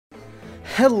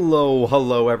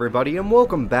Hello everybody, and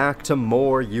welcome back to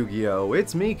more Yu-Gi-Oh!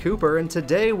 It's me, Cooper, and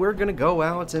today we're gonna go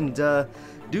out and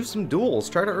do some duels,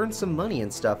 try to earn some money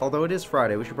and stuff. Although it is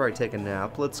Friday, we should probably take a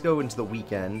nap. Let's go into the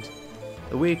weekend.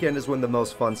 The weekend is when the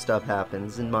most fun stuff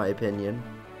happens, in my opinion.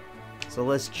 So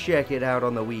let's check it out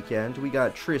on the weekend. We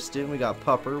got Tristan, we got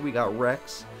Pupper, we got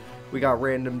Rex, we got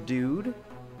Random Dude.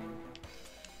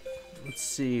 Let's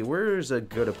see, where's a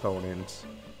good opponent?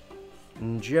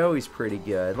 Joey's pretty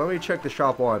good. Let me check the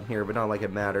shop while I'm here, but not like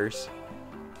it matters.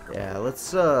 Yeah,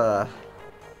 let's, I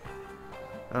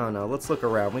don't know, let's look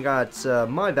around. We got,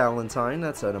 My Valentine,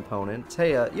 that's an opponent.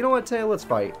 Taya, you know what, Taya, let's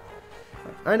fight.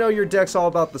 I know your deck's all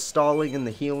about the stalling and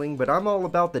the healing, but I'm all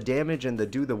about the damage and the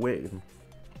do the win.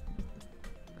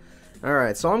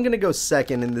 Alright, so I'm gonna go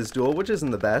second in this duel, which isn't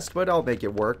the best, but I'll make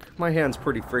it work. My hand's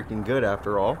pretty freaking good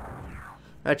after all.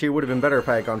 Actually, it would have been better if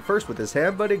I had gone first with this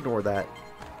hand, but ignore that.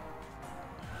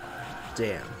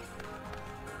 Damn.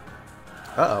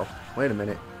 Uh-oh. Wait a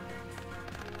minute.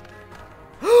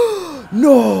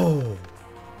 No!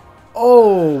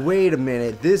 Oh, wait a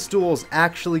minute. This duel's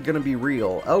actually gonna be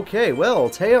real. Okay, well,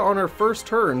 Taya on her first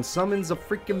turn summons a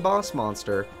freaking boss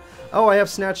monster. Oh, I have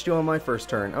Snatch Steal on my first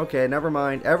turn. Okay, never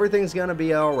mind. Everything's gonna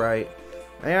be alright.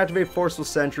 I activate Forceful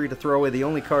Sentry to throw away the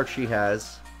only card she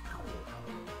has.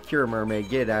 Cure Mermaid,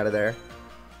 get out of there.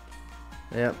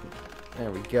 Yep.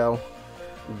 There we go.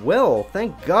 Well,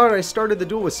 thank God I started the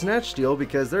duel with Snatch Steal,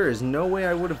 because there is no way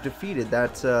I would have defeated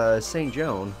that St.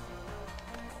 Joan.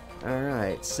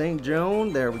 Alright, St.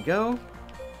 Joan, there we go.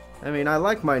 I mean, I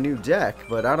like my new deck,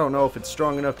 but I don't know if it's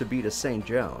strong enough to beat a St.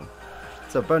 Joan.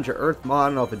 It's a bunch of Earth... I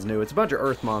don't know if it's new. It's a bunch of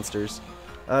Earth monsters.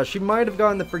 She might have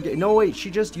gotten the Forget... No, wait,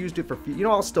 she just used it for... You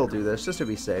know, I'll still do this, just to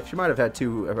be safe. She might have had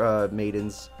two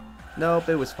Maidens. Nope,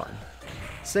 it was fine.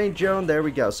 St. Joan, there we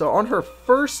go. So on her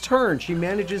first turn, she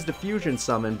manages to fusion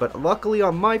summon, but luckily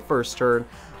on my first turn,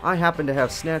 I happen to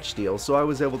have Snatch Steal, so I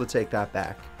was able to take that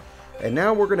back. And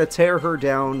now we're going to tear her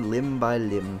down limb by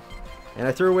limb. And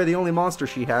I threw away the only monster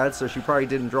she had, so she probably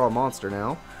didn't draw a monster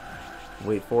now.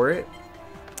 Wait for it.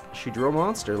 She drew a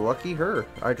monster. Lucky her.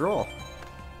 I draw.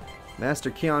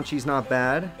 Master Qianqi's not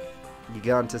bad.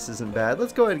 Gigantus isn't bad.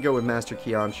 Let's go ahead and go with Master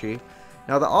Qianqi.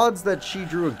 Now, the odds that she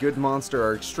drew a good monster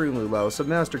are extremely low, so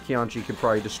Master Qianqi could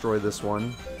probably destroy this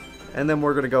one. And then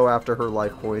we're going to go after her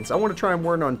life points. I want to try and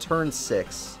win on turn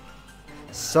 6.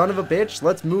 Son of a bitch,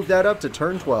 let's move that up to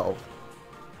turn 12.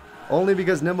 Only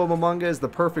because Nimble Momonga is the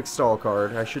perfect stall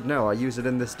card. I should know, I use it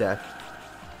in this deck.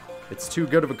 It's too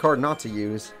good of a card not to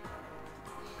use.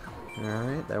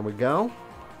 Alright, there we go.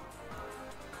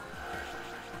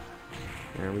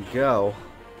 There we go.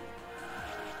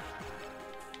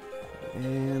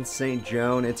 And St.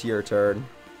 Joan, it's your turn.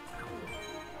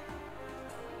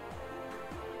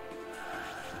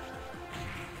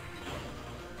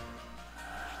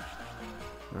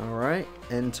 Alright,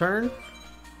 end turn.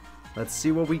 Let's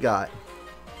see what we got.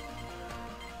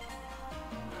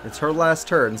 It's her last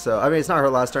turn, so... I mean, it's not her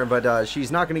last turn, but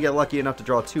she's not going to get lucky enough to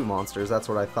draw two monsters. That's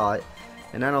what I thought.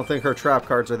 And I don't think her trap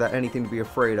cards are that anything to be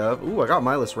afraid of. Ooh, I got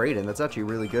Mindless Raiden. That's actually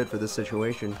really good for this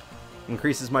situation.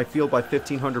 Increases my field by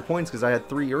 1,500 points because I had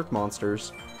 3 Earth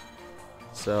monsters.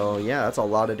 So, yeah, that's a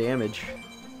lot of damage.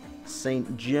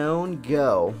 St. Joan,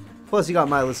 go. Plus, you got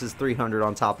Mindless's 300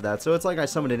 on top of that, so it's like I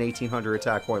summoned an 1,800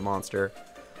 attack point monster.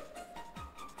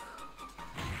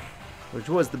 Which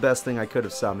was the best thing I could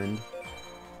have summoned.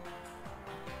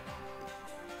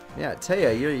 Yeah,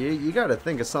 Taya, you gotta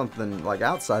think of something, like,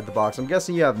 outside the box. I'm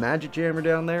guessing you have Magic Jammer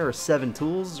down there, or 7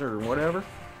 Tools, or whatever.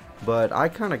 But I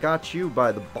kind of got you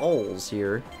by the balls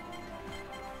here.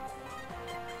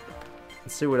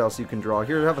 Let's see what else you can draw.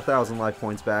 Here, have 1,000 life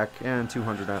points back, and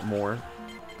 200 more.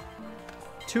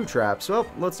 2 traps. Well,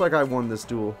 looks like I won this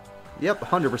duel. Yep,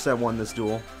 100% won this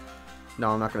duel.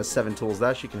 No, I'm not going to 7 Tools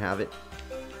that. She can have it.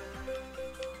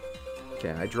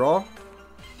 Okay, I draw.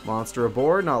 Monster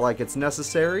aboard. Not like it's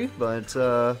necessary, but,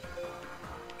 yeah,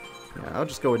 I'll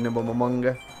just go with Nimble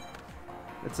Momonga.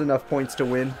 It's enough points to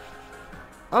win.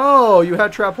 Oh, you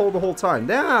had Trap Hole the whole time.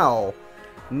 Now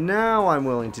I'm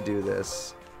willing to do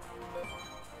this.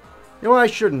 You know, I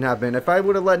shouldn't have been. If I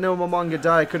would have let No Momonga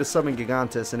die, I could have summoned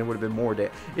Gigantus and it would have been more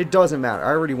damage. It doesn't matter.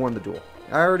 I already won the duel.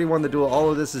 All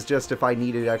of this is just if I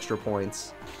needed extra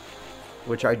points.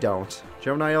 Which I don't.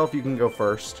 Gemini Elf, you can go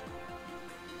first.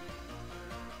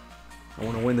 I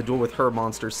want to win the duel with her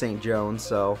monster, St. Joan,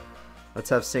 so let's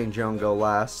have St. Joan go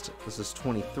last. This is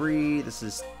 23. This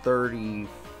is 30.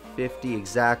 50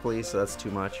 exactly, so that's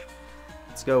too much.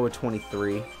 Let's go with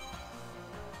 23.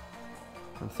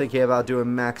 I'm thinking about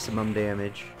doing maximum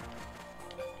damage.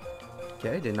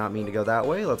 Okay, did not mean to go that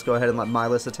way. Let's go ahead and let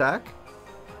Mindless attack.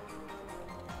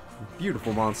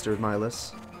 Beautiful monster,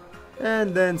 Milas.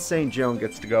 And then St. Joan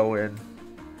gets to go in.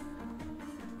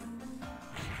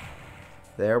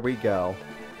 There we go.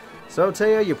 So,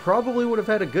 Taya, you probably would have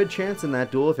had a good chance in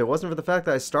that duel if it wasn't for the fact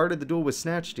that I started the duel with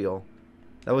Snatch Steal.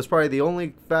 That was probably the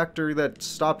only factor that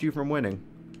stopped you from winning.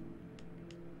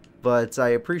 But I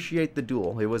appreciate the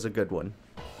duel. It was a good one.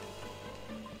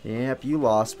 Yep, you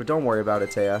lost, but don't worry about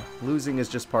it, Taya. Losing is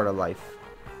just part of life.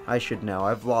 I should know.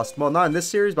 I've lost, well, not in this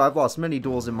series, but I've lost many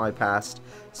duels in my past.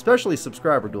 Especially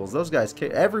subscriber duels. Those guys,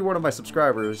 every one of my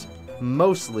subscribers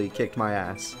mostly kicked my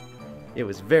ass. It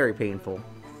was very painful.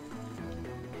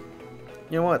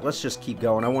 You know what? Let's just keep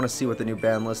going. I want to see what the new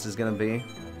ban list is going to be.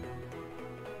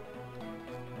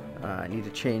 I need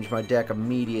to change my deck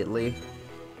immediately.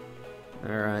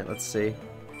 Alright, let's see.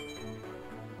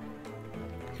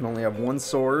 Can only have 1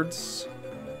 swords.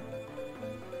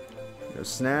 No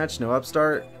snatch, no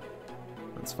upstart.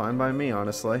 That's fine by me,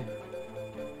 honestly.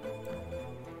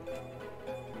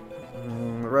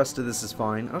 The rest of this is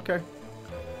fine. Okay.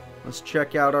 Let's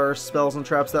check out our spells and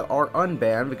traps that are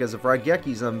unbanned, because if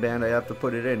Raigeki's unbanned, I have to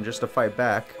put it in just to fight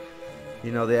back.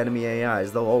 You know, the enemy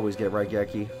AIs, they'll always get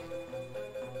Raigeki.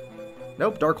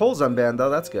 Nope, Dark Hole's unbanned,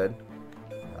 though. That's good.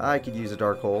 I could use a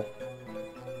Dark Hole.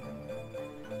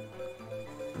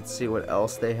 Let's see what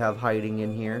else they have hiding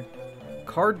in here.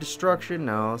 Card Destruction?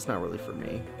 No, it's not really for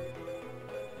me.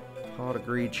 Pot of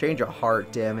Greed. Change of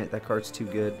Heart, damn it. That card's too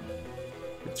good.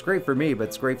 It's great for me, but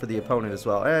it's great for the opponent as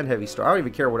well. And Heavy Star. I don't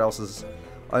even care what else is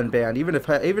unbanned. Even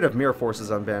if Mirror Force is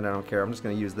unbanned, I don't care. I'm just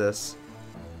going to use this.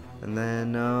 And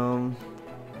then,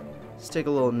 let's take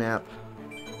a little nap.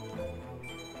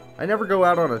 I never go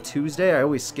out on a Tuesday. I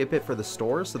always skip it for the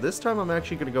store. So this time I'm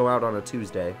actually going to go out on a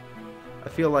Tuesday. I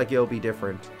feel like it'll be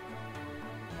different.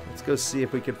 Let's go see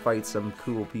if we can fight some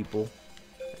cool people.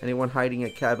 Anyone hiding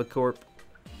at Cabicorp?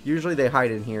 Usually they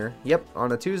hide in here. Yep,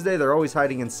 on a Tuesday they're always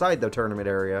hiding inside the tournament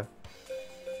area.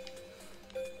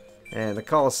 And the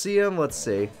Coliseum, let's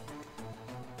see.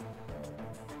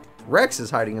 Rex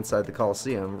is hiding inside the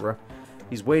Coliseum.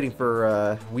 He's waiting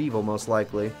for Weevil, most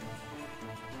likely.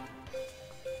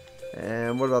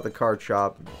 And what about the card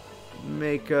shop?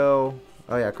 Mako.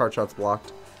 Oh yeah, card shop's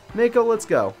blocked. Mako, let's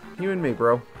go. You and me,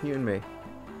 bro. You and me.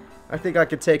 I think I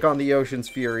could take on the Ocean's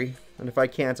Fury. And if I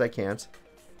can't, I can't.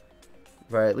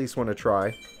 But I at least want to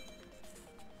try.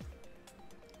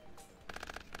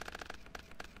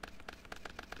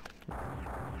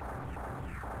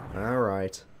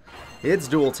 Alright. It's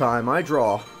duel time. I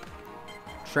draw.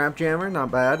 Trap Jammer,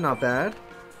 not bad, not bad.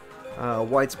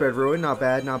 Widespread Ruin, not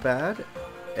bad, not bad.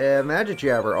 Magic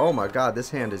Jabber, oh my god, this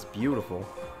hand is beautiful.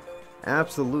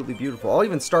 Absolutely beautiful. I'll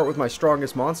even start with my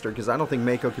strongest monster because I don't think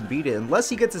Mako can beat it unless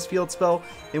he gets his field spell,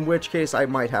 in which case I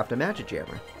might have to Magic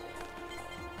Jammer.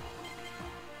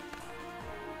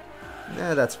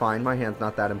 That's fine. My hand's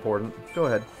not that important. Go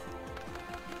ahead.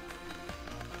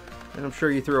 And I'm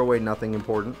sure you threw away nothing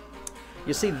important.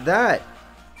 You see, that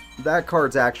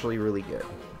card's actually really good.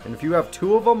 And if you have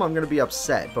 2 of them, I'm going to be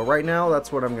upset. But right now,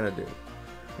 that's what I'm going to do.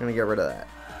 I'm going to get rid of that.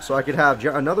 So I could have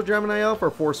another Gemini Elf or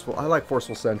Forceful. I like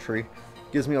Forceful Sentry.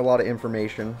 Gives me a lot of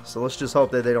information. So let's just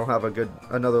hope that they don't have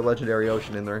another Legendary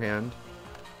Ocean in their hand.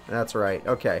 That's right.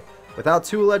 Okay. Without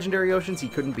 2 Legendary Oceans, he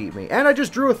couldn't beat me. And I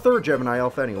just drew a 3rd Gemini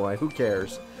Elf anyway. Who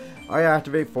cares? I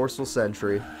activate Forceful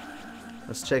Sentry.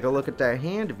 Let's take a look at that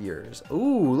hand of yours.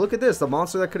 Ooh, look at this. The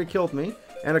monster that could have killed me.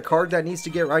 And a card that I need to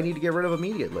get rid of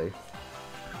immediately.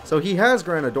 So he has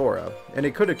Granadora, and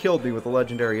it could have killed me with a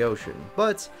Legendary Ocean,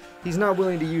 but he's not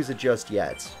willing to use it just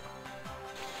yet.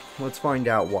 Let's find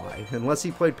out why. Unless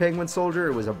he played Penguin Soldier,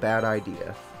 it was a bad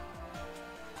idea.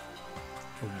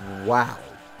 Wow.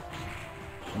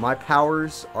 My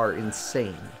powers are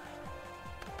insane.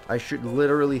 I should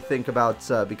literally think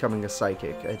about becoming a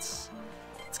Psychic. It's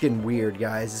getting weird,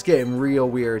 guys. It's getting real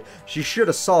weird. She should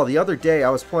have saw the other day I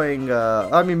was playing,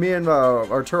 me and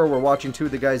Arturo were watching 2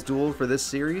 of the guys duel for this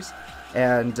series,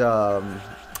 and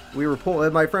we were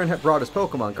pulling, my friend had brought his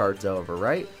Pokemon cards over,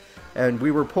 right? And we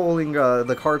were pulling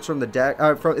the cards from the deck,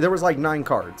 there was like 9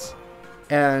 cards,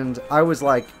 and I was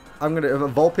like,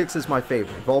 Vulpix is my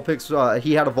favorite. Vulpix,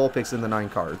 he had a Vulpix in the 9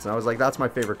 cards, and I was like, that's my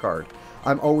favorite card.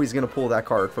 I'm always going to pull that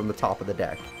card from the top of the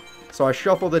deck. So I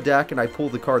shuffle the deck, and I pull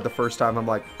the card the first time. I'm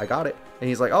like, I got it. And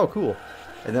he's like, oh, cool.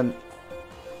 And then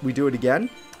we do it again.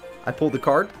 I pull the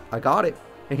card. I got it.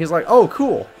 And he's like, oh,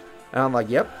 cool. And I'm like,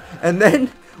 yep. And then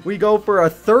we go for a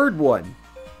 3rd one.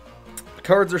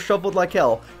 Cards are shuffled like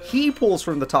hell. He pulls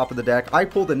from the top of the deck. I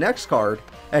pull the next card.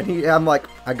 And I'm like,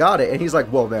 I got it. And he's like,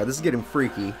 whoa, man, this is getting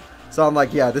freaky. So I'm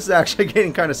like, yeah, this is actually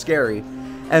getting kind of scary.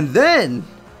 And then,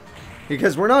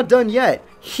 because we're not done yet,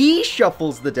 he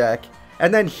shuffles the deck.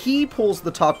 And then he pulls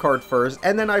the top card first,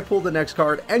 and then I pull the next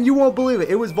card, and you won't believe it.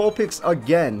 It was Vulpix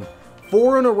again.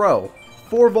 4 in a row.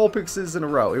 4 Vulpixes in a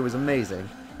row. It was amazing.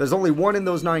 There's only 1 in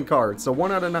those 9 cards, so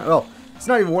 1 out of 9. Well, it's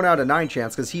not even 1 out of 9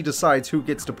 chance, because he decides who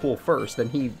gets to pull first, and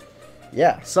he...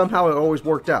 Yeah, somehow it always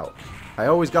worked out. I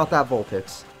always got that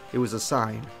Vulpix. It was a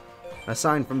sign. A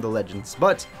sign from the legends.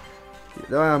 But...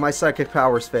 my psychic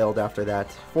powers failed after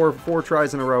that. Four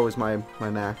tries in a row is my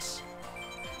max.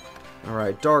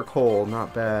 Alright, Dark Hole,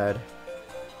 not bad.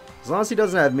 As long as he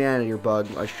doesn't have Man-Eater Bug,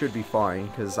 I should be fine,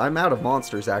 because I'm out of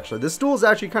monsters, actually. This duel is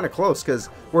actually kind of close, because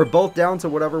we're both down to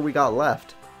whatever we got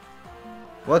left.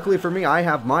 Luckily for me, I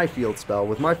have my Field Spell.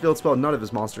 With my Field Spell, none of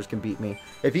his monsters can beat me.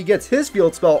 If he gets his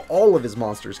Field Spell, all of his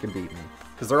monsters can beat me.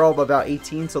 Because they're all about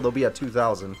 18, so they'll be at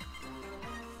 2,000.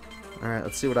 Alright,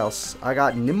 let's see what else. I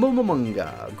got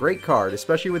Nimbomunga. Great card,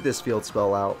 especially with this Field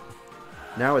Spell out.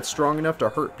 Now it's strong enough to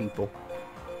hurt people.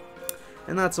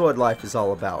 And that's what life is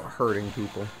all about, hurting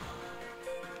people.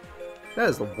 That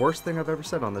is the worst thing I've ever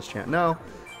said on this channel. No,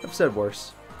 I've said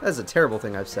worse. That is a terrible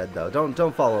thing I've said, though.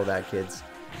 Don't follow that, kids.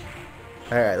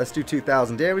 Alright, let's do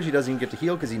 2,000 damage. He doesn't even get to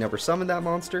heal because he never summoned that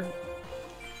monster.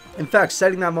 In fact,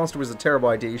 setting that monster was a terrible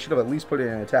idea. You should have at least put it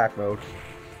in attack mode.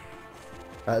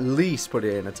 At least put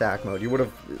it in attack mode. You would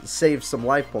have saved some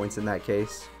life points in that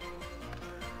case.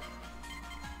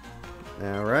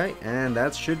 Alright, and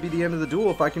that should be the end of the duel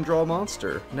if I can draw a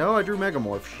monster. No, I drew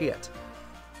Megamorph. Shit.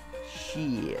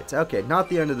 Shit. Okay, not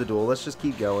the end of the duel. Let's just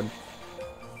keep going.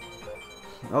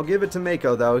 I'll give it to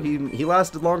Mako, though. He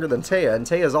lasted longer than Taya, and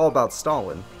Taya's all about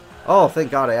stalling. Oh,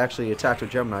 thank God I actually attacked with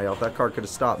Gemini Elf. That card could have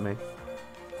stopped me.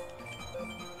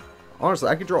 Honestly,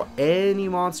 I could draw any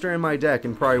monster in my deck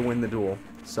and probably win the duel.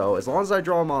 So, as long as I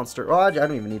draw a monster... Oh, I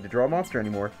don't even need to draw a monster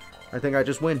anymore. I think I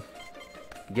just win.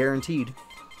 Guaranteed.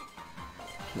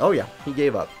 Oh, yeah. He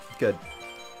gave up. Good.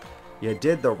 You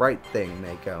did the right thing,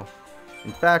 Mako.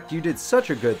 In fact, you did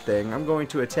such a good thing, I'm going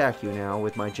to attack you now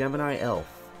with my Gemini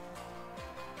Elf.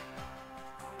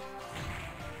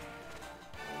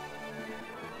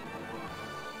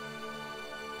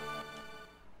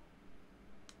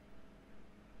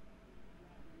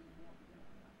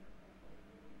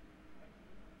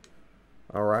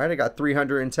 Alright, I got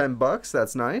 310 bucks.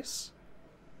 That's nice.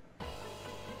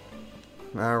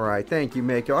 Alright, thank you,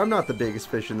 Mako. I'm not the biggest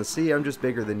fish in the sea. I'm just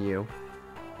bigger than you.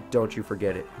 Don't you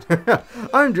forget it.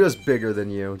 I'm just bigger than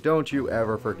you. Don't you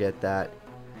ever forget that.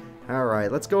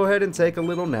 Alright, let's go ahead and take a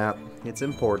little nap. It's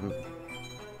important.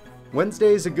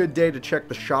 Wednesday is a good day to check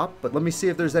the shop, but let me see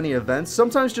if there's any events.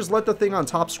 Sometimes just let the thing on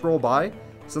top scroll by.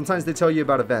 Sometimes they tell you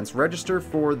about events. Register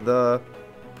for the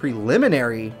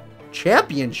preliminary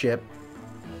championship.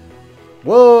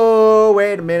 Whoa,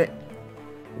 wait a minute.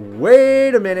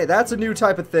 Wait a minute. That's a new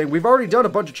type of thing. We've already done a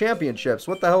bunch of championships.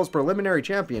 What the hell is preliminary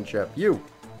championship? You.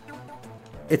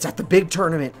 It's at the big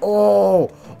tournament.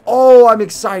 Oh, I'm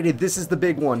excited. This is the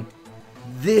big one.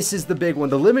 This is the big one.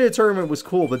 The limited tournament was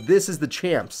cool, but this is the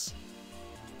champs.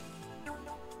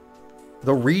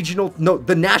 The regional, no,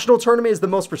 the national tournament is the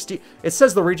most prestigious. It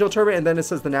says the regional tournament and then it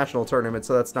says the national tournament,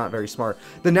 so that's not very smart.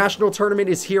 The national tournament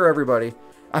is here, everybody.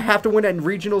 I have to win at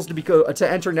regionals to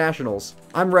enter nationals.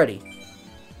 I'm ready.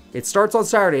 It starts on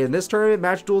Saturday. In this tournament,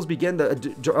 match duels begin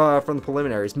from the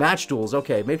preliminaries. Match duels,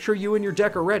 okay. Make sure you and your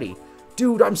deck are ready.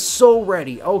 Dude, I'm so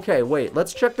ready. Okay, wait.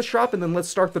 Let's check the shop and then let's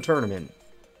start the tournament.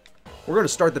 We're going to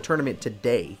start the tournament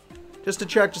today. Just to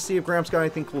check to see if Gramps got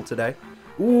anything cool today.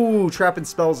 Ooh, trapping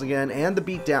spells again. And the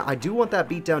beatdown. I do want that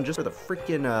beatdown just for the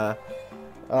freaking,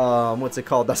 what's it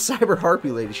called? The Cyber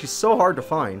Harpy lady. She's so hard to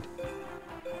find.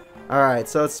 Alright,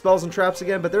 so it's spells and traps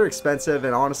again, but they're expensive,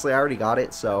 and honestly, I already got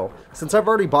it, so since I've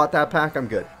already bought that pack, I'm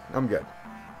good. I'm good.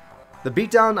 The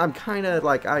beatdown, I'm kind of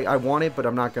like, I want it, but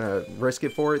I'm not going to risk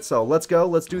it for it, so let's go.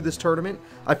 Let's do this tournament.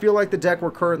 I feel like the deck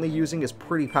we're currently using is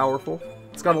pretty powerful.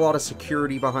 It's got a lot of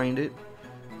security behind it.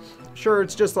 Sure,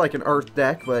 it's just like an Earth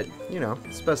deck, but, you know,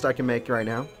 it's the best I can make right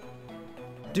now.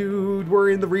 Dude,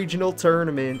 we're in the regional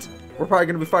tournament. We're probably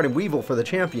going to be fighting Weevil for the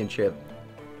championship.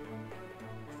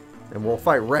 And we'll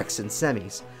fight Rex in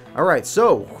semis. Alright,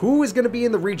 so, who is going to be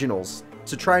in the regionals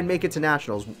to try and make it to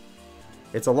nationals?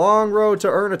 It's a long road to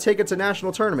earn a ticket to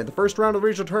national tournament. The first round of the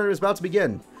regional tournament is about to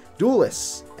begin.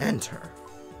 Duelists, enter.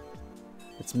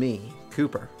 It's me,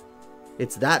 Cooper.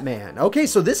 It's that man. Okay,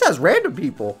 so this has random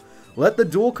people. Let the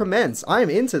duel commence. I am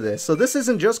into this. So this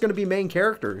isn't just going to be main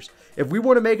characters. If we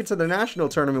want to make it to the national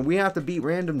tournament, we have to beat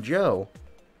Random Joe.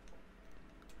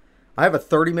 I have a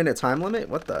 30-minute time limit?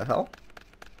 What the hell?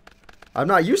 I'm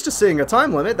not used to seeing a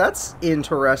time limit. That's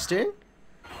interesting.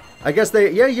 I guess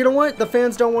they... Yeah, you know what? The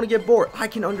fans don't want to get bored. I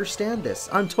can understand this.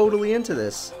 I'm totally into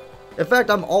this. In fact,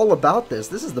 I'm all about this.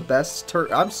 This is the best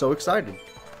I'm so excited.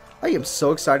 I am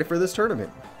so excited for this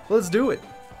tournament. Let's do it.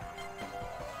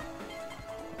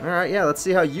 Alright, yeah, let's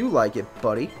see how you like it,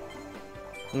 buddy.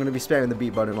 I'm going to be spamming the B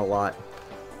button a lot.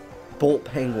 Bolt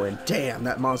Penguin. Damn,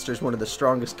 that monster is one of the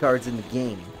strongest cards in the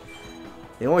game.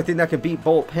 The only thing that can beat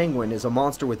Bolt Penguin is a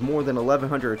monster with more than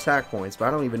 1100 attack points, but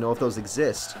I don't even know if those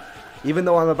exist. Even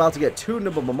though I'm about to get 2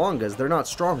 Nibblemamongas, they're not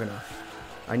strong enough.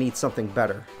 I need something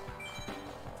better.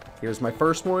 Here's my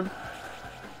first one.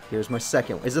 Here's my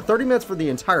second one. Is it 30 minutes for the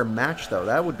entire match, though?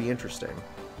 That would be interesting.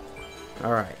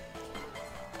 Alright.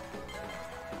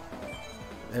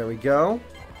 There we go.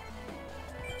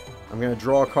 I'm going to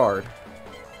draw a card.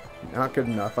 Not good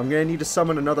enough. I'm going to need to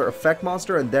summon another effect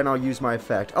monster, and then I'll use my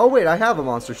effect. Oh, wait, I have a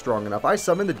monster strong enough. I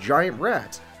summoned the giant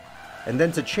rat. And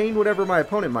then to chain whatever my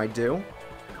opponent might do,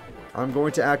 I'm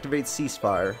going to activate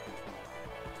Ceasefire.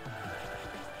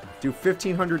 Do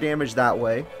 1500 damage that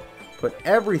way. Put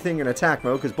everything in attack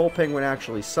mode, because Bolt Penguin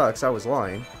actually sucks. I was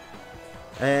lying.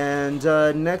 And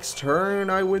next turn,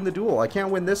 I win the duel. I can't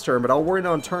win this turn, but I'll win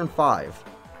on turn 5.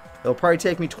 It'll probably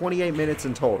take me 28 minutes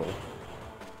in total.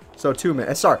 So 2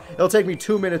 minutes. Sorry, it'll take me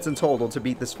 2 minutes in total to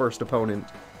beat this first opponent.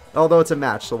 Although it's a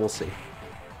match, so we'll see.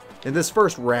 In this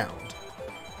first round.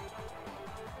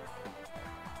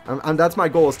 That's my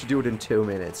goal, is to do it in 2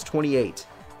 minutes. 28.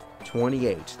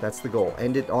 28. That's the goal.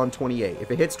 End it on 28.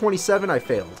 If it hits 27, I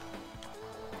failed.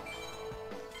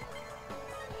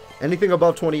 Anything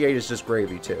above 28 is just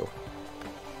gravy, too.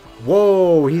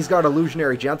 Whoa, he's got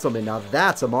Illusionary Gentleman. Now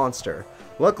that's a monster.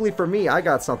 Luckily for me, I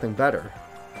got something better.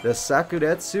 The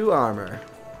Sakuretsu Armor.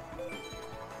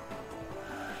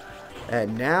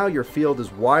 And now your field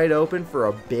is wide open for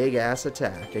a big-ass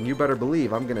attack. And you better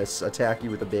believe I'm going to attack you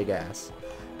with a big ass.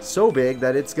 So big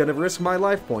that it's going to risk my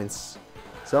life points.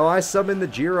 So I summon the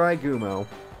Jirai Gumo.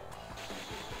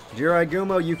 Jirai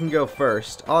Gumo, you can go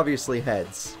first. Obviously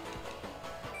heads.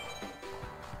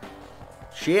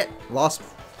 Shit, lost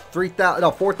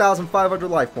 4,500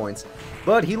 life points.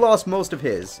 But he lost most of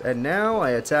his. And now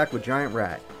I attack with Giant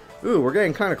Rat. Ooh, we're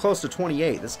getting kind of close to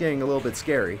 28. This is getting a little bit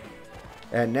scary.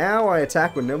 And now I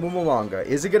attack with Nibblemamonga.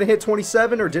 Is it going to hit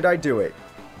 27 or did I do it?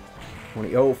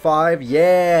 20.05.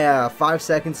 Yeah, 5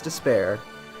 seconds to spare.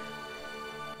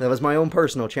 That was my own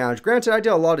personal challenge. Granted, I did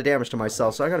a lot of damage to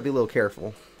myself, so I got to be a little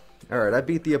careful. Alright, I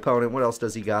beat the opponent. What else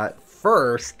does he got?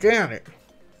 First, damn it.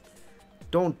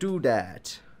 Don't do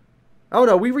that. Oh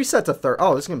no, we reset to third.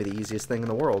 Oh, this is going to be the easiest thing in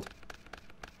the world.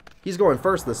 He's going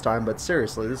first this time, but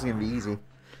seriously, this is going to be easy.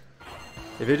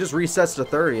 If it just resets to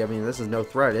 30, I mean, this is no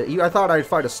threat. I thought I'd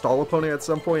fight a stall opponent at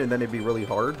some point, and then it'd be really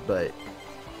hard, but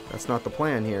that's not the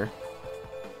plan here.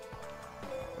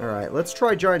 Alright, let's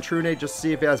try Giant Trunade just to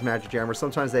see if it has Magic Jammer.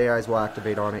 Sometimes the AIs will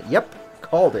activate on it. Yep,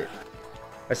 called it.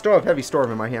 I still have Heavy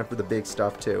Storm in my hand for the big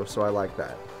stuff, too, so I like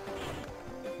that.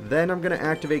 Then I'm going to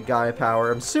activate Gaia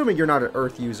Power. I'm assuming you're not an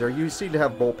Earth user. You seemed to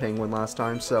have Bolt Penguin last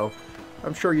time, so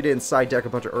I'm sure you didn't side deck a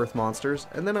bunch of Earth monsters.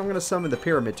 And then I'm going to summon the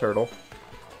Pyramid Turtle.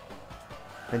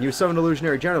 And you summoned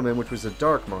Illusionary Gentleman, which was a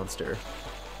dark monster.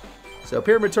 So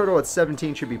Pyramid Turtle at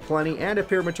 17 should be plenty, and if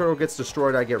Pyramid Turtle gets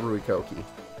destroyed, I get Ruikoki.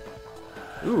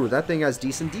 Ooh, that thing has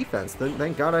decent defense.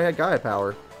 Thank God I had Gaia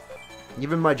Power.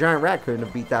 Even my Giant Rat couldn't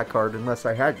have beat that card unless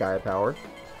I had Gaia Power.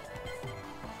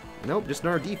 Nope, just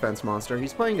another defense monster.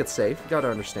 He's playing it safe, you gotta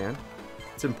understand.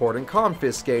 It's important.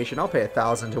 Confiscation, I'll pay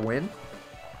 1,000 to win.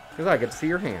 Because I get to see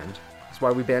your hand. That's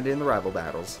why we banned it in the rival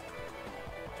battles.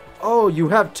 Oh, you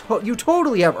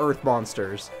totally have Earth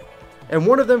monsters. And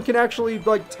one of them can actually,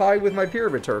 like, tie with my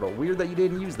Pyramid Turtle. Weird that you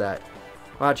didn't use that.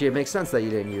 Well, actually, it makes sense that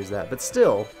you didn't use that, but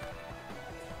still.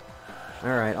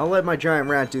 Alright, I'll let my Giant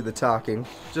Rat do the talking,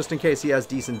 just in case he has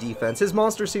decent defense. His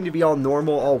monsters seem to be all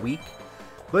normal all week,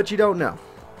 but you don't know.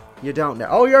 You don't know.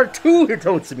 Oh, you're two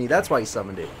Hitotsu-me, that's why he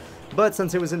summoned it. But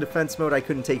since it was in defense mode, I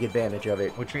couldn't take advantage of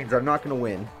it, which means I'm not going to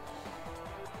win.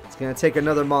 It's going to take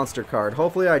another monster card.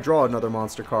 Hopefully I draw another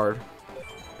monster card.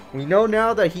 We know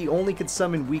now that he only could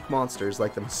summon weak monsters,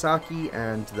 like the Masaki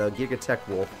and the Gigatech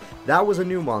Wolf. That was a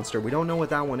new monster. We don't know what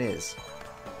that one is.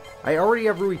 I already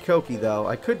have Ruikoki, though.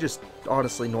 I could just,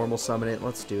 honestly, normal summon it.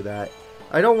 Let's do that.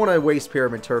 I don't want to waste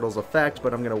Pyramid Turtle's effect,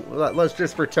 but I'm going to... Let's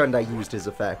just pretend I used his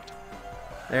effect.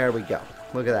 There we go.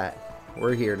 Look at that.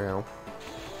 We're here now.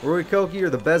 Ruikoki, you're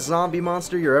the best zombie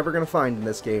monster you're ever going to find in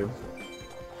this game.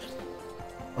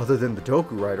 Other than the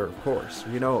Doku Rider, of course.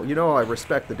 You know I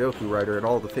respect the Doku Rider and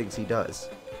all the things he does.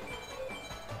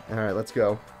 Alright, let's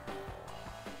go.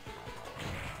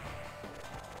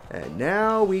 And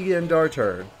now we end our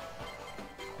turn.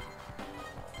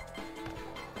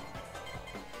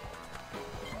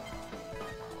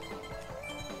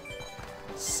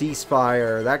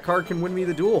 Ceasefire. That card can win me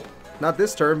the duel. Not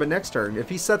this turn, but next turn. If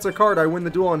he sets a card, I win the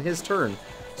duel on his turn.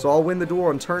 So I'll win the duel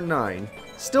on turn 9.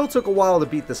 Still took a while to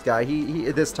beat this guy.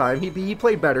 This time, he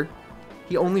played better.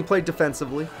 He only played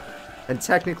defensively. And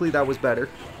technically, that was better.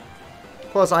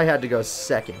 Plus, I had to go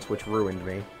second, which ruined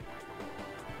me.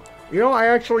 You know, I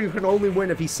actually can only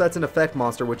win if he sets an effect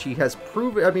monster, which he has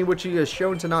proven, I mean, which he has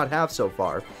shown to not have so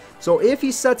far. So if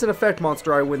he sets an effect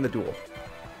monster, I win the duel.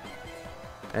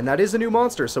 And that is a new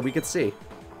monster, so we could see.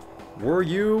 Were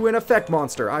you an effect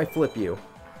monster? I flip you.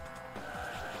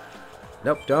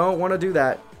 Nope, don't want to do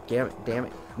that. Damn it, damn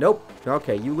it. Nope.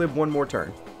 Okay, you live one more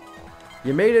turn.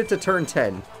 You made it to turn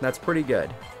 10. That's pretty good.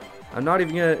 I'm not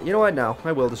even gonna, you know what? No,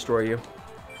 I will destroy you.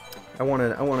 I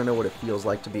wanna know what it feels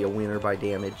like to be a winner by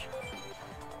damage.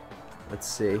 Let's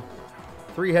see.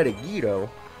 3-headed Yugioh.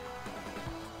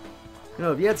 You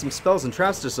know, if you had some spells and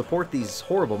traps to support these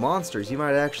horrible monsters, you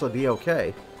might actually be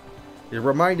okay. It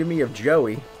reminded me of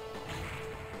Joey.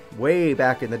 Way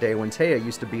back in the day when Taya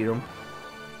used to beat him.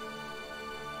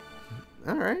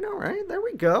 Alright, there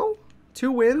we go.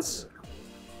 2 wins.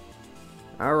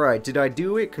 Alright, did I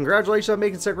do it? Congratulations on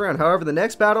making the second round. However, the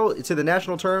next battle to the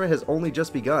national tournament has only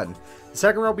just begun. The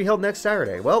second round will be held next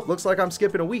Saturday. Well, looks like I'm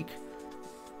skipping a week.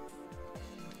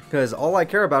 Because all I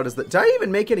care about is that... Did I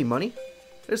even make any money?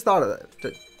 I just thought of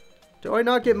that. Do I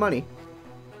not get money?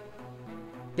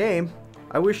 Game,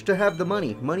 I wish to have the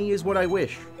money. Money is what I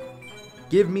wish.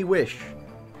 Give me wish.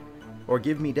 Or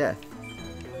give me death.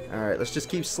 Alright, let's just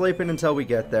keep sleeping until we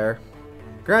get there.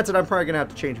 Granted, I'm probably going to have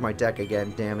to change my deck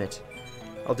again, damn it.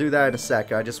 I'll do that in a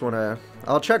sec. I just want to...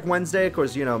 I'll check Wednesday,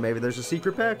 because, you know, maybe there's a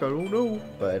secret pack. I don't know.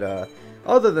 But,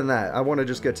 other than that, I want to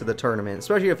just get to the tournament.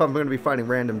 Especially if I'm going to be fighting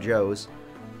random Joes.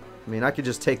 I mean, I could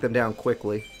just take them down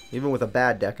quickly. Even with a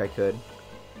bad deck, I could.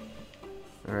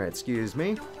 Alright, excuse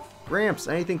me. Gramps,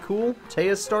 anything cool?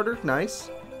 Taya's starter? Nice.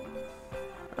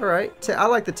 Alright, I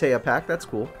like the Taya pack. That's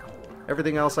cool.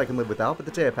 Everything else I can live without, but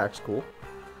the Taya pack's cool.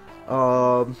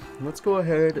 Let's go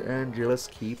ahead and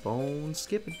just keep on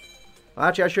skipping. Well,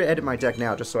 actually, I should edit my deck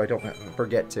now just so I don't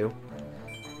forget to.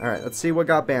 Alright, let's see what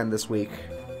got banned this week.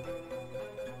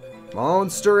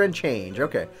 Monster and change.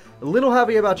 Okay. A little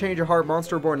happy about change of heart.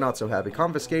 Monster Reborn, not so happy.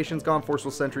 Confiscation's gone.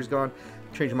 Forceful Sentry's gone.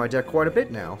 Changing my deck quite a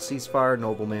bit now. Ceasefire,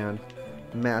 Nobleman,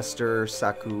 Master,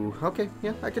 Saku. Okay,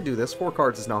 yeah, I could do this. 4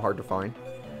 cards is not hard to find.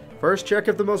 First, check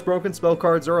if the most broken spell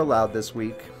cards are allowed this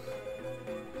week.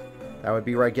 That would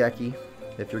be Raigeki,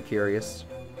 if you're curious.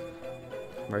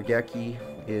 Raigeki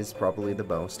is probably the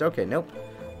most. Okay, nope.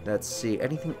 Let's see.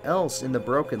 Anything else in the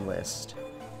broken list?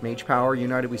 Mage Power,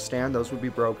 United We Stand, those would be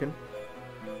broken.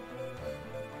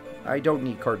 I don't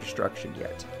need card destruction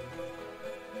yet.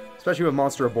 Especially with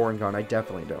Monster Reborn gone, I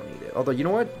definitely don't need it. Although, you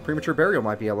know what? Premature Burial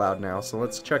might be allowed now, so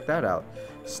let's check that out.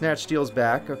 Snatch Steel's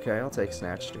back. Okay, I'll take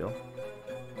Snatch Steel.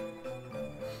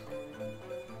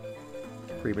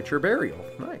 Premature Burial.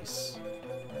 Nice.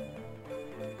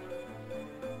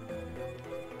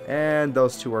 And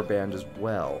those 2 are banned as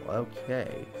well.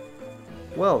 Okay.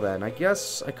 Well then, I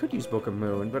guess I could use Book of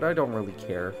Moon, but I don't really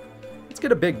care. Let's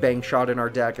get a big bang shot in our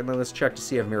deck, and then let's check to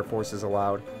see if Mirror Force is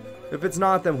allowed. If it's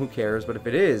not, then who cares? But if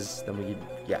it is, then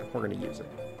we're gonna use it.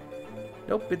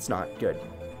 Nope, it's not. Good.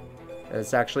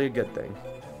 It's actually a good thing.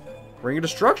 Ring of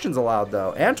Destruction's allowed,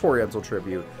 though, and Toriental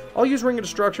Tribute. I'll use Ring of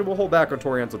Destruction. We'll hold back on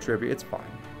Toriental Tribute. It's fine.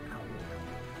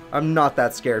 I'm not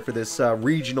that scared for this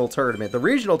regional tournament. The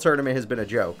regional tournament has been a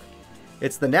joke.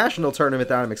 It's the national tournament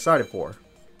that I'm excited for.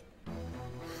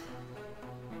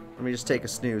 Let me just take a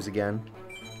snooze again.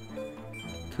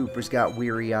 Cooper's got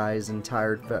weary eyes and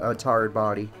tired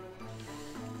body.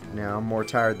 Now I'm more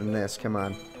tired than this. Come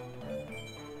on.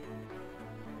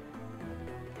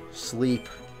 Sleep.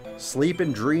 Sleep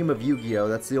and dream of Yu-Gi-Oh!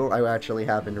 That's the only... I actually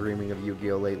have been dreaming of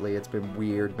Yu-Gi-Oh! Lately. It's been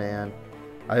weird, man.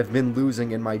 I've been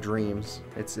losing in my dreams.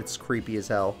 It's creepy as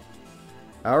hell.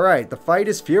 Alright, the fight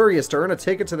is furious to earn a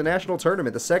ticket to the national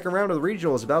tournament. The second round of the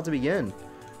regional is about to begin.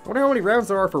 I wonder how many rounds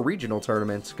there are for regional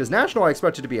tournaments. Because national I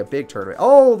expect it to be a big tournament.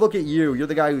 Oh, look at you. You're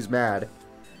the guy who's mad.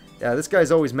 Yeah, this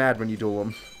guy's always mad when you duel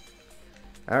him.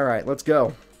 Alright, let's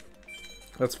go.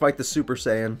 Let's fight the Super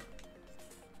Saiyan.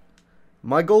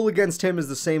 My goal against him is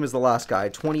the same as the last guy,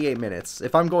 28 minutes.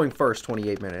 If I'm going first,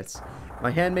 28 minutes.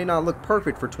 My hand may not look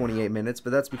perfect for 28 minutes,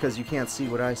 but that's because you can't see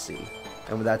what I see.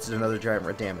 And that's another giant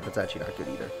red. Damn it, that's actually not good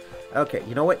either. Okay,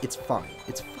 you know what? It's fine.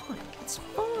 It's fine. It's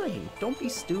fine. Don't be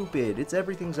stupid.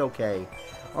 Everything's okay.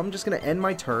 I'm just going to end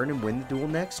my turn and win the duel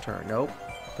next turn. Nope.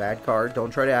 Bad card.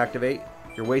 Don't try to activate.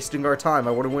 You're wasting our time.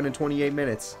 I want to win in 28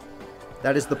 minutes.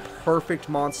 That is the perfect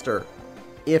monster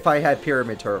if I had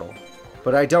Pyramid Turtle.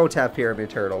 But I don't have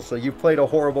Pyramid Turtle, so you've played a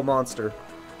horrible monster.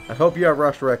 I hope you have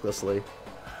rushed recklessly.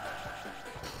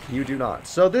 You do not.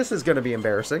 So this is going to be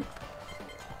embarrassing.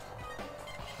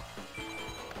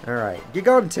 Alright,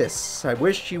 Gigantus. I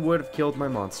wish you would have killed my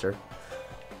monster.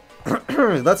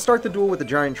 Let's start the duel with the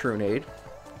Giant Trunade.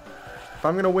 If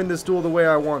I'm going to win this duel the way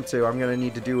I want to, I'm going to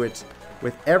need to do it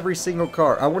with every single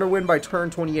card. I want to win by turn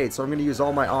 28, so I'm going to use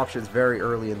all my options very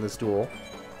early in this duel.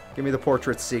 Give me the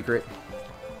Portrait Secret.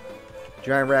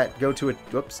 Giant Rat, go to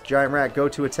Giant Rat, go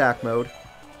to attack mode.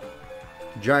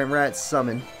 Giant Rat,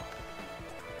 summon.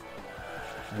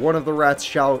 One of the rats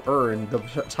shall earn the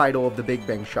title of the Big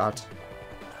Bang Shot.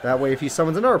 That way, if he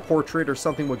summons another Portrait or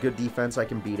something with good defense, I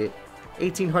can beat it.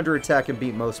 1800 attack can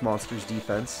beat most monsters'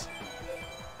 defense.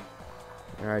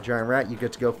 Alright, Giant Rat, you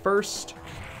get to go first.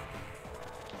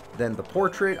 Then the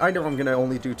Portrait. I know I'm going to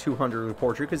only do 200 with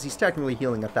Portrait because he's technically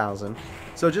healing 1,000.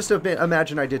 So just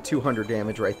imagine I did 200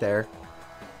 damage right there.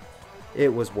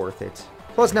 It was worth it.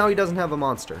 Plus, now he doesn't have a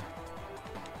monster.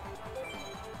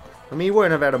 I mean, he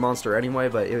wouldn't have had a monster anyway,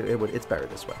 but it's better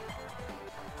this way.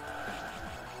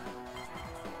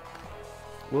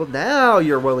 Well, now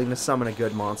you're willing to summon a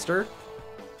good monster.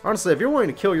 Honestly, if you're willing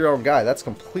to kill your own guy, that's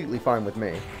completely fine with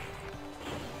me.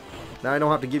 Now I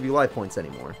don't have to give you life points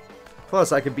anymore.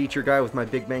 Plus, I can beat your guy with my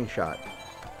Big Bang Shot.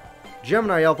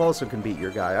 Gemini Elf also can beat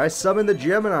your guy. I summon the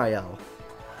Gemini Elf.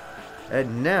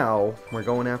 And now, we're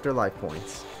going after life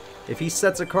points. If he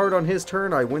sets a card on his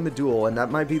turn, I win the duel, and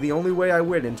that might be the only way I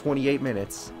win in 28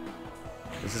 minutes.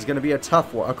 This is going to be a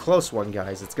tough one, a close one,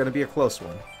 guys. It's going to be a close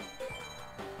one.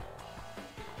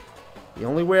 The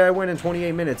only way I win in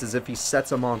 28 minutes is if he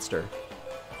sets a monster.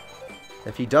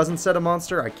 If he doesn't set a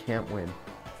monster, I can't win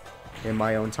in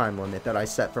my own time limit that I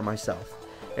set for myself.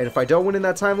 And if I don't win in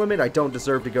that time limit, I don't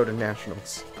deserve to go to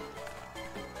Nationals.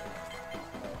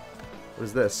 What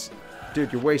is this?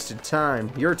 Dude, you're wasting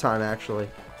time. Your time, actually.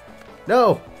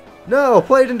 No! No!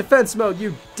 Play it in defense mode,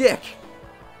 you dick!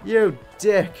 You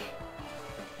dick!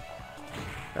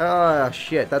 Ah,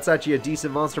 shit. That's actually a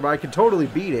decent monster, but I could totally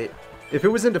beat it. If it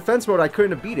was in defense mode, I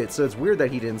couldn't have beat it, so it's weird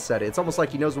that he didn't set it. It's almost like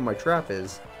he knows what my trap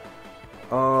is.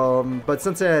 But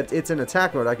since it's in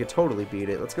attack mode, I could totally beat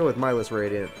it. Let's go with Mindless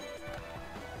Radiant.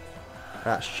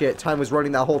 Ah, shit. Time was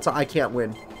running that whole time. I can't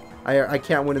win. I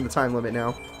can't win in the time limit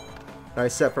now. I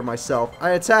set for myself.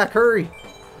 I attack. Hurry.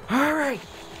 Alright.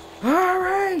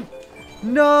 Alright.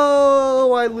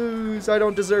 No, I lose. I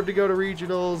don't deserve to go to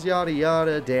regionals. Yada,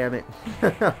 yada. Damn it.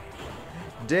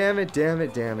 Damn it, damn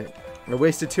it, damn it. I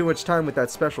wasted too much time with that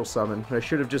special summon. I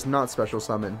should have just not special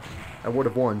summoned. I would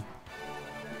have won.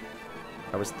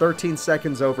 I was 13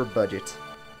 seconds over budget.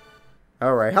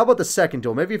 Alright, how about the second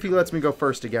duel? Maybe if he lets me go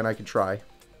first again, I can try.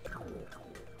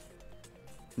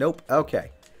 Nope.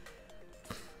 Okay.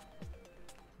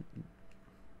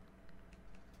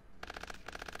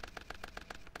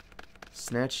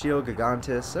 Snatch Shield,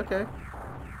 Gigantus. Okay.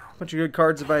 Bunch of good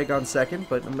cards if I had gone second,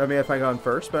 but I mean if I had gone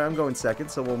first, but I'm going second,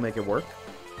 so we'll make it work.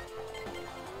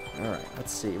 Alright,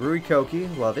 let's see.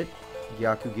 Ruikoki, love it.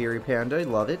 Yakugiri Panda,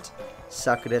 love it.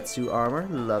 Sakuretsu Armor,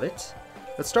 love it.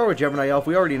 Let's start with Gemini Elf.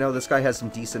 We already know this guy has some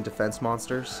decent defense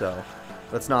monsters, so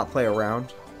let's not play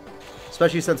around.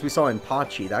 Especially since we saw in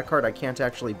Pachi, that card I can't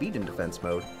actually beat in defense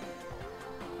mode.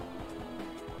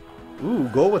 Ooh,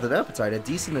 Goal with an Appetite, a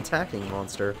decent attacking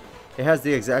monster. It has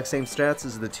the exact same stats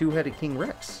as the two-headed King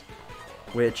Rex,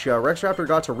 which Rex Raptor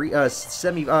got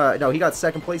to no, he got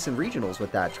second place in regionals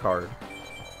with that card.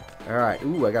 Alright,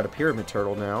 ooh, I got a Pyramid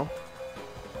Turtle now.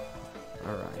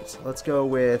 Alright, let's go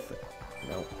with...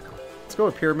 Nope. Let's go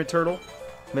with Pyramid Turtle.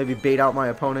 Maybe bait out my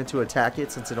opponent to attack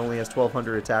it since it only has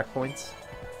 1,200 attack points.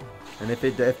 And if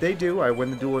they do, I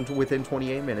win the duel within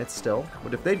 28 minutes still.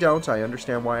 But if they don't, I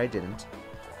understand why I didn't.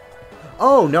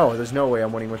 Oh, no, there's no way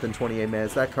I'm winning within 28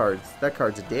 minutes. That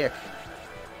card's a dick.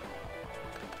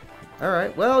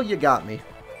 Alright, well, you got me.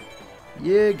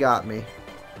 You got me.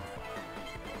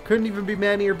 Couldn't even be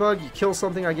Manny or Bug. You kill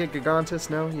something, I get Gigantus.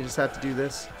 No, you just have to do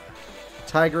this.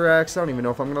 Tiger Axe. I don't even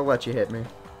know if I'm gonna let you hit me.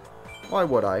 Why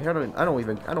would I? I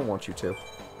don't want you to.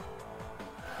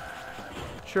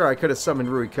 Sure, I could have summoned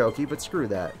Ruikoki, but screw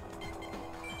that.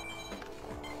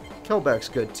 Kelbeck's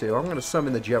good too. I'm gonna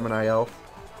summon the Gemini Elf.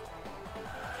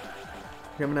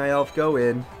 Gemini Elf, go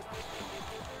in.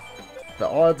 The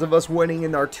odds of us winning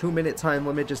in our 2-minute time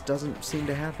limit just doesn't seem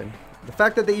to happen. The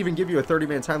fact that they even give you a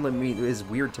 30-minute time limit is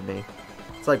weird to me.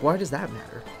 It's like, why does that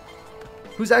matter?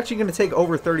 Who's actually going to take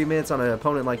over 30 minutes on an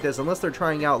opponent like this, unless they're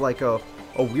trying out like a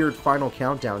weird final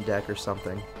countdown deck or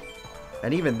something.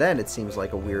 And even then, it seems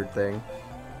like a weird thing.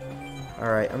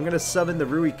 Alright, I'm going to summon the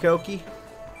Ruikoki.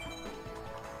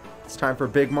 It's time for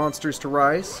big monsters to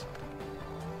rise.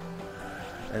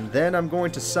 And then I'm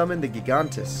going to summon the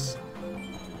Gigantus.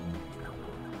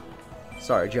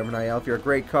 Sorry, Gemini Elf, you're a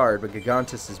great card, but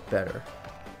Gigantus is better.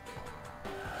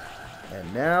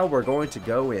 And now we're going to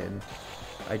go in.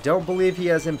 I don't believe he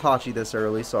has Impachi this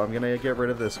early, so I'm going to get rid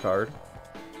of this card.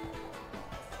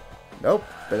 Nope,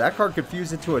 but that card could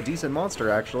fuse into a decent monster,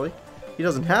 actually. He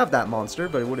doesn't have that monster,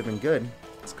 but it would have been good.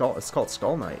 It's called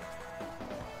Skull Knight.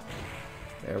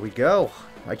 There we go.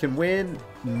 I can win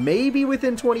maybe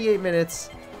within 28 minutes.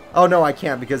 Oh, no, I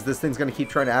can't because this thing's going to keep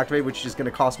trying to activate, which is going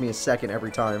to cost me a second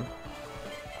every time.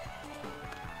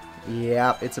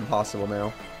 Yeah, it's impossible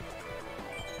now.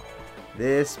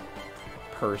 This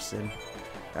person.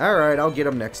 Alright, I'll get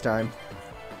him next time.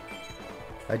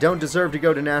 I don't deserve to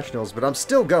go to Nationals, but I'm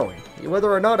still going.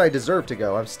 Whether or not I deserve to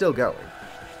go, I'm still going.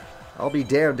 I'll be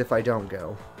damned if I don't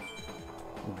go.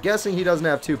 I'm guessing he doesn't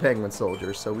have 2 Penguin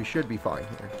Soldiers, so we should be fine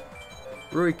here.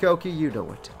 Ruikoki, you know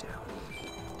what to do.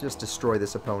 Just destroy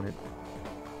this opponent.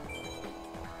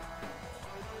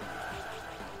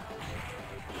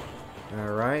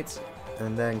 Alright,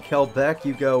 and then Kelbeck,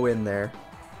 you go in there.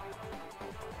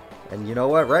 And you know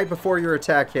what? Right before your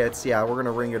attack hits, yeah, we're going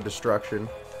to Ring of Destruction.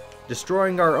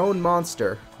 Destroying our own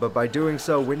monster, but by doing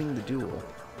so, winning the duel.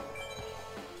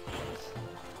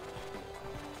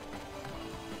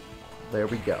 There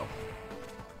we go.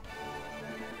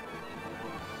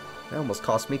 That almost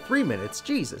cost me 3 minutes.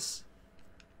 Jesus.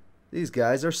 These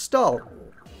guys are stalled.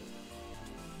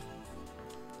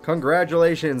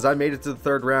 Congratulations, I made it to the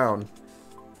 3rd round.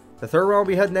 The 3rd round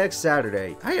we had next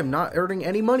Saturday. I am not earning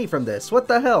any money from this. What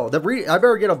the hell? I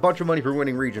better get a bunch of money for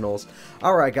winning regionals.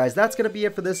 Alright guys, that's going to be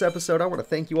it for this episode. I want to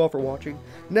thank you all for watching.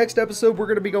 Next episode, we're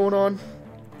going to be going on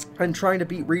and trying to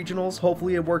beat regionals.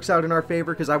 Hopefully it works out in our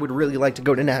favor because I would really like to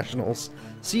go to nationals.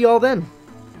 See y'all then.